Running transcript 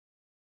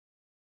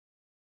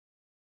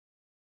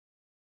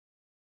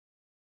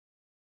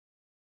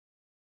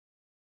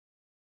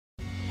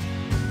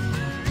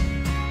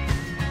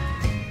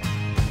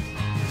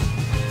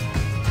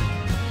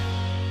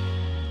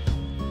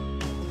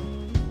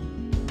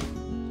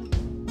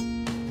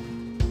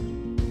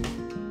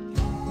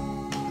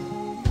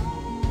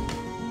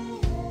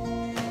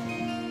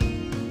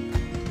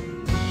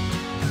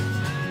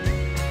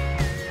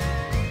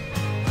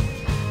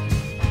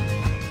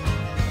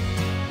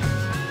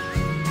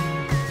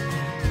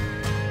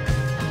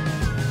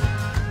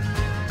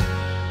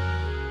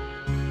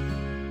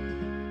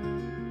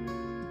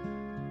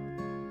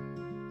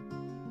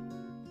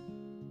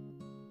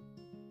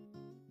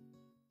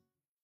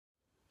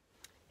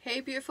Hey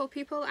beautiful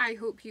people, I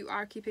hope you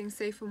are keeping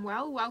safe and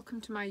well.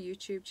 Welcome to my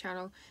YouTube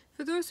channel.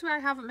 For those who I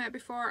haven't met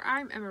before,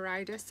 I'm Emma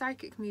Ryder,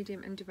 psychic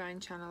medium and divine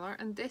channeler,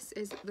 and this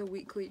is the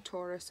weekly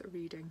Taurus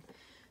reading.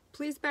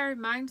 Please bear in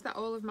mind that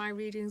all of my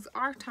readings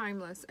are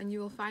timeless and you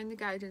will find the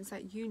guidance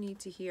that you need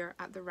to hear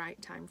at the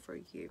right time for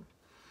you.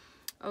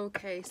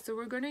 Okay, so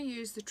we're going to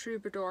use the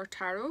Troubadour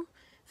Tarot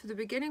for the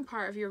beginning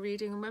part of your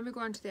reading, and when we go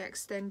on to the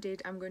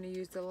extended, I'm going to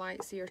use the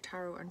Light Seer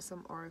Tarot and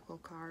some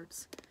oracle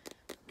cards.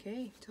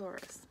 Okay,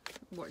 Taurus,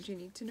 what do you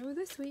need to know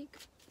this week?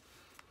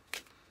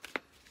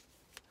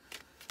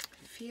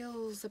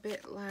 Feels a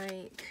bit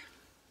like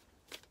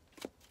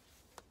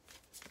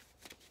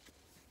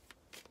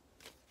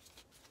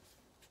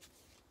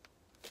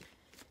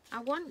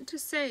I want to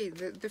say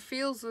that there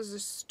feels there's a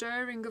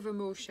stirring of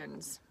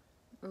emotions,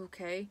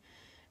 okay,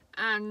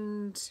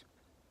 and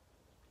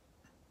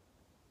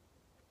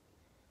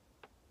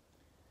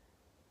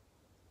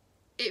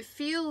it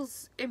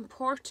feels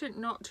important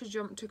not to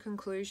jump to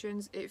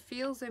conclusions. It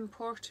feels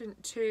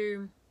important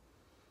to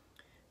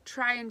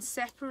try and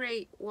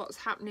separate what's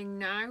happening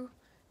now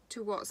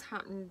to what's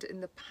happened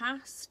in the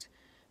past,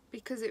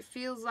 because it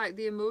feels like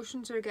the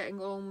emotions are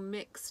getting all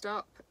mixed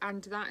up,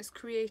 and that is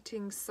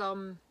creating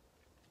some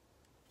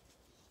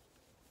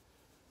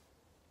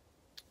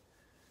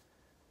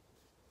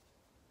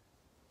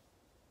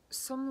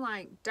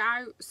like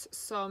doubts,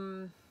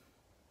 some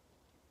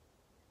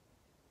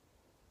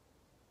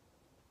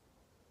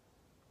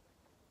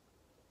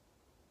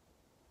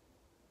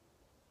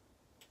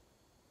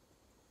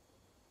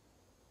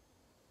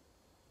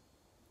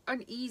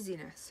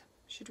uneasiness.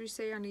 Should we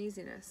say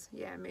uneasiness?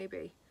 Yeah,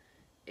 maybe.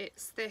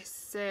 It's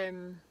this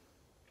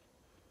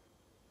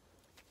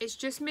it's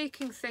just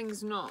making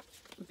things not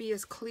be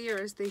as clear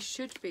as they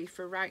should be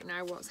for right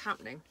now what's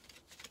happening.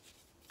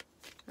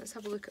 Let's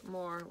have a look at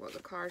more what the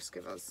cards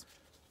give us.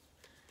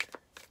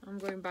 I'm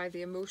going by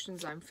the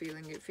emotions I'm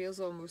feeling. It feels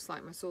almost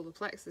like my solar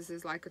plexus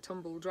is like a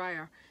tumble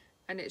dryer,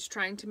 and it's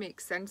trying to make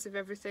sense of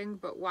everything,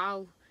 but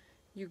while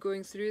you're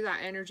going through that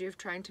energy of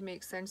trying to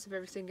make sense of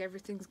everything,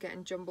 everything's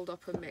getting jumbled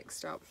up and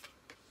mixed up.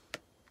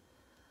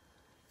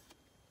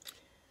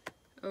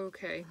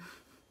 Okay.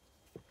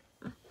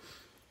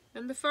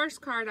 And the first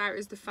card out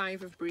is the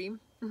Five of Bream.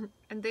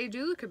 And they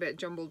do look a bit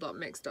jumbled up,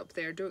 mixed up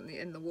there, don't they,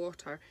 in the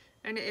water.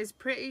 And it is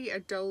pretty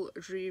a dull,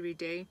 dreary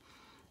day.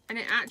 And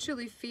it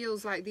actually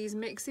feels like these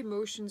mixed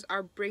emotions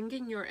are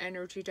bringing your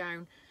energy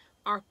down,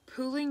 are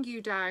pulling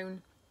you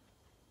down.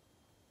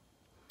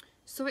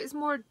 So it's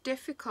more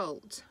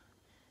difficult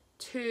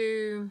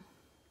to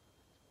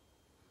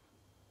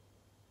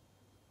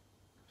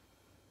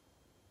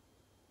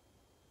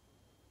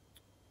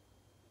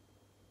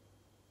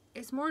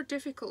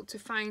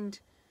find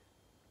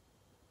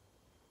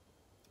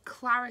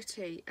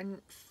clarity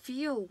and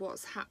feel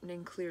what's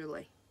happening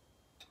clearly.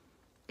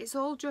 It's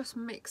all just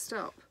mixed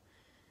up.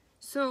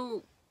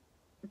 So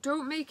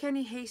don't make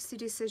any hasty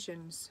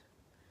decisions.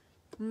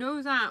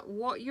 Know that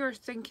what you're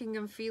thinking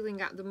and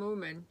feeling at the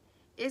moment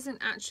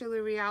isn't actually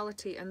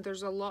reality, and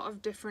there's a lot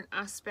of different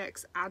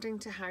aspects adding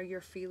to how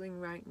you're feeling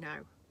right now.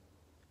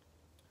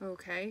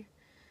 Okay.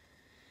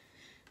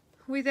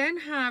 We then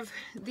have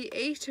the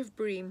Eight of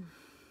Bream,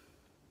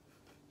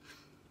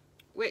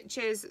 which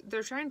is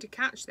they're trying to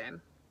catch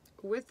them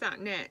with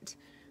that net,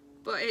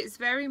 but it's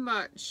very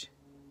much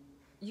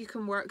you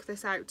can work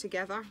this out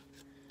together.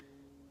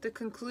 The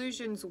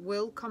conclusions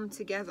will come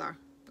together,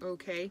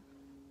 okay?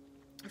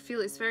 I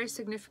feel it's very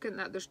significant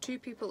that there's two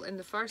people in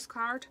the first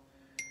card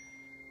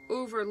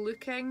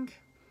overlooking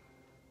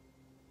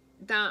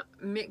that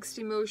mixed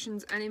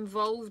emotions and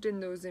involved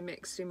in those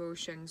mixed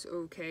emotions,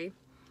 okay?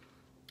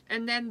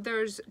 And then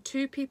there's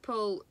two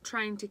people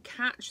trying to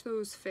catch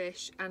those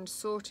fish and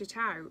sort it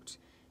out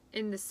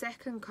in the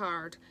second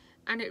card,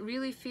 and it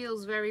really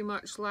feels very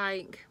much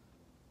like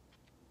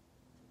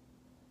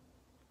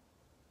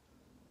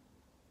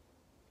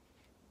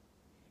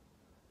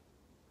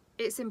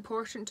it's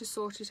important to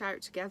sort it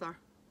out together.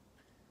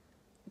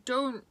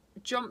 Don't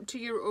jump to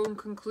your own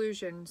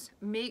conclusions.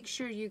 Make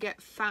sure you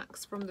get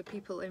facts from the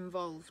people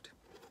involved,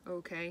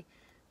 okay?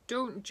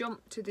 Don't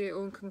jump to their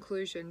own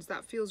conclusions.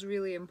 That feels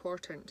really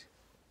important.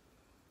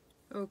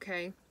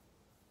 Okay.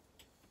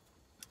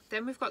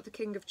 Then we've got the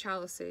King of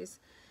Chalices.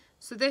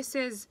 So this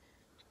is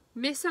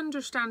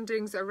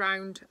misunderstandings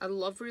around a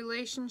love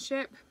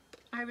relationship,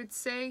 I would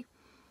say.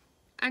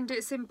 And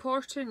it's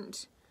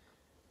important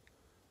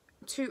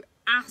to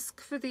ask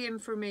for the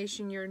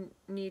information you're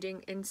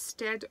needing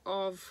instead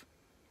of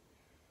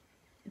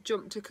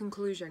jump to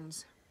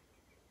conclusions,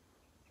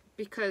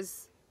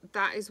 because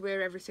that is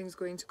where everything's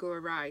going to go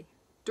awry.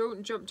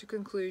 Don't jump to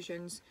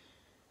conclusions.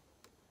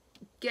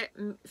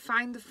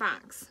 Find the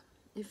facts.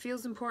 It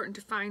feels important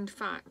to find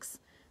facts,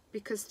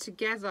 because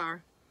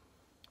together,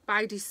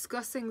 by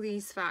discussing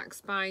these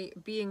facts, by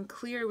being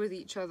clear with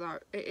each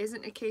other, it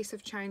isn't a case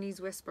of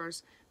Chinese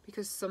whispers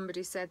because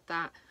somebody said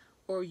that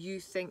or you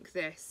think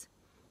this.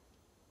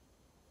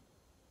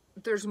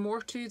 There's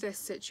more to this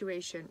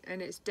situation,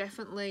 and it's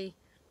definitely,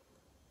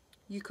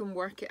 you can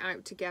work it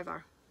out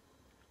together.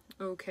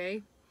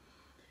 Okay.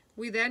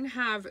 We then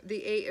have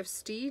the Eight of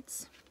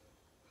Steeds.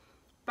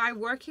 By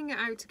working it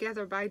out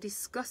together, by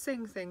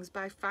discussing things,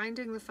 by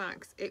finding the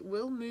facts, it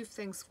will move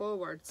things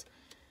forwards.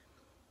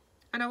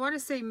 And I want to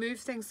say move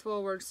things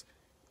forwards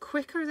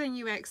quicker than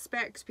you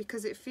expect,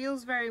 because it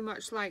feels very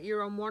much like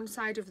you're on one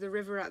side of the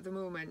river at the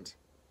moment.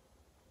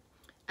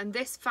 And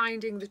this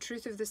finding the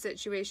truth of the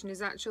situation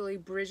is actually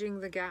bridging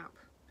the gap.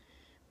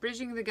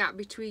 Bridging the gap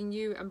between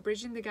you and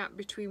bridging the gap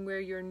between where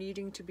you're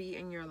needing to be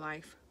in your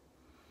life.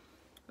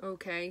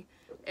 Okay.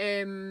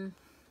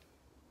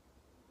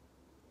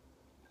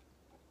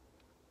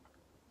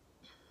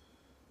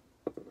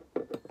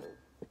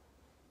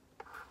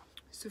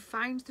 So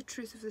find the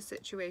truth of the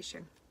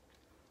situation.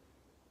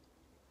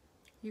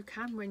 You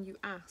can when you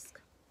ask.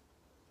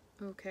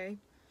 Okay.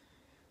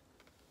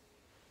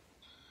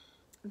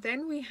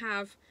 Then we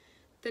have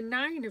the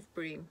Nine of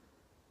Bream.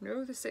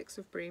 No, the Six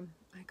of Bream.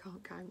 I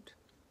can't count.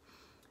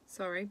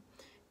 Sorry.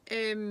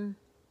 And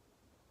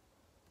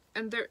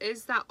there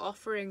is that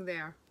offering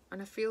there.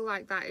 And I feel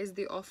like that is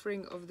the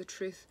offering of the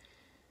truth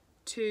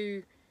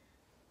to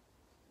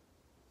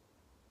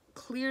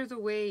clear the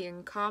way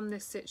and calm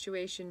this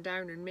situation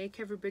down and make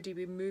everybody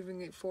be moving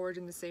it forward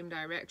in the same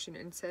direction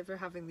instead of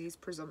having these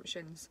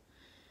presumptions.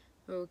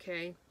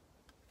 Okay.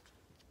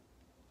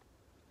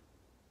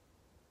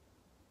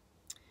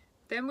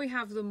 Then we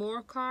have the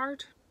More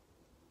card.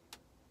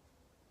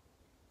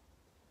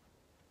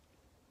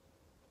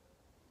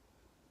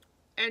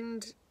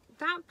 And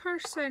that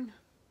person,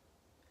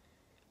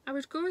 I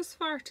would go as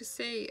far to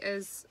say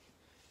as,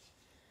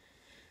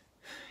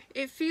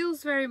 it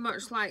feels very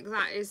much like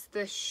that is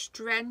the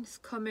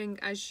strength coming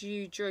as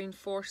you join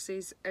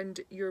forces and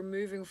you're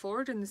moving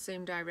forward in the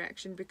same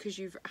direction because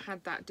you've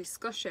had that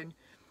discussion.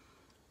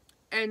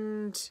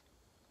 And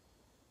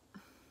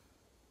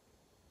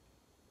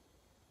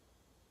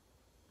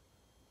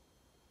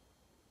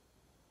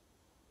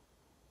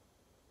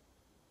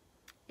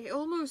it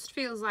almost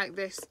feels like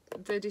this,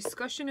 the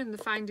discussion and the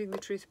finding the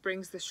truth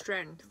brings the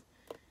strength.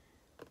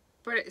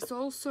 But it's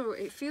also,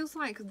 it feels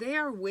like they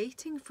are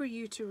waiting for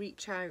you to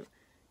reach out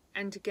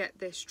and to get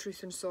this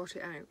truth and sort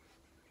it out.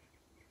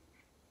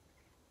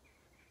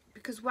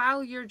 Because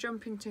while you're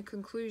jumping to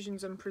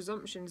conclusions and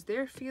presumptions,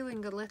 they're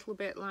feeling a little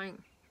bit like,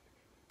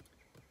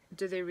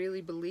 do they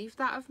really believe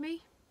that of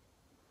me?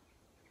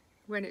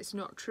 When it's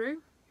not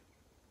true?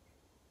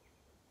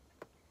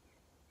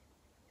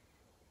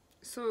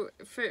 So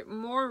for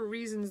more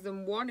reasons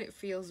than one, it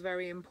feels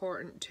very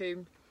important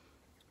to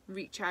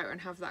reach out and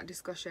have that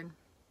discussion.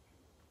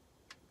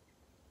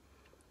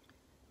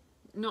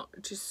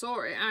 Not to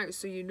sort it out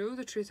so you know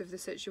the truth of the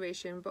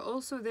situation, but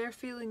also they're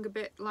feeling a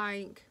bit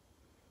like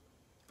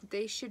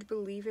they should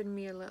believe in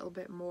me a little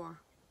bit more.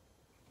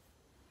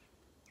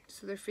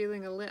 So they're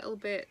feeling a little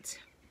bit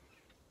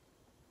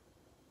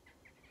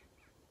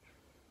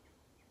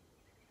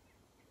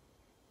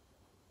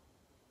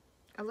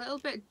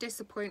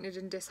disappointed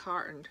and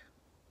disheartened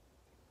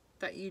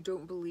that you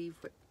don't believe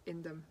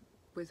in them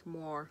with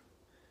more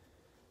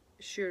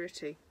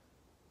surety.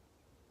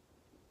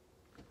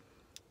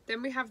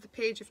 Then we have the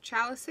Page of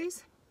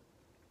Chalices.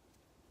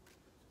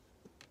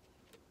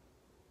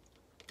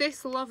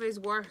 This love is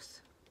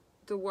worth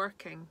the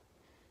working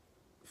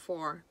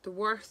for,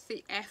 worth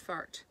the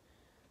effort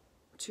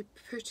to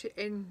put it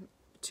in,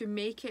 to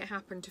make it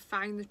happen, to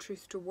find the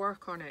truth, to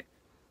work on it.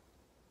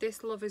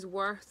 This love is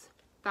worth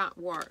that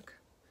work,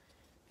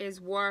 is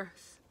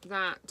worth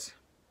that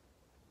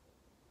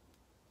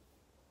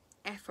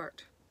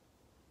effort.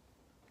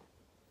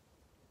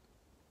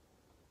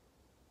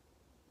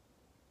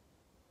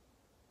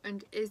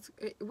 And it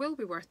will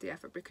be worth the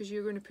effort because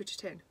you're going to put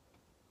it in.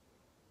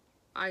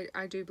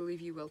 I do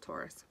believe you will,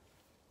 Taurus.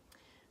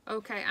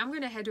 Okay, I'm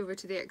going to head over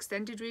to the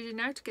extended reading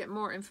now to get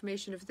more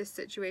information of this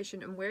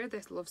situation and where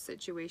this love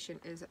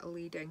situation is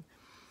leading.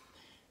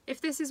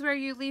 If this is where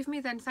you leave me,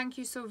 then thank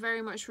you so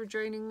very much for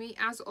joining me.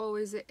 As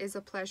always, it is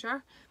a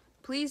pleasure.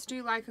 Please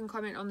do like and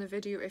comment on the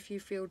video if you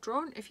feel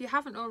drawn. If you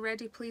haven't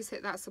already, please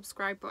hit that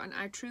subscribe button.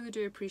 I truly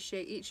do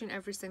appreciate each and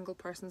every single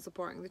person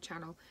supporting the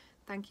channel.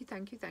 Thank you,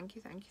 thank you, thank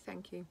you, thank you,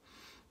 thank you.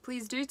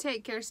 Please do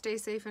take care, stay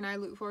safe, and I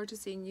look forward to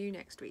seeing you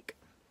next week.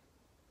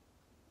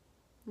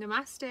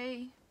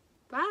 Namaste.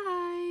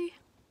 Bye.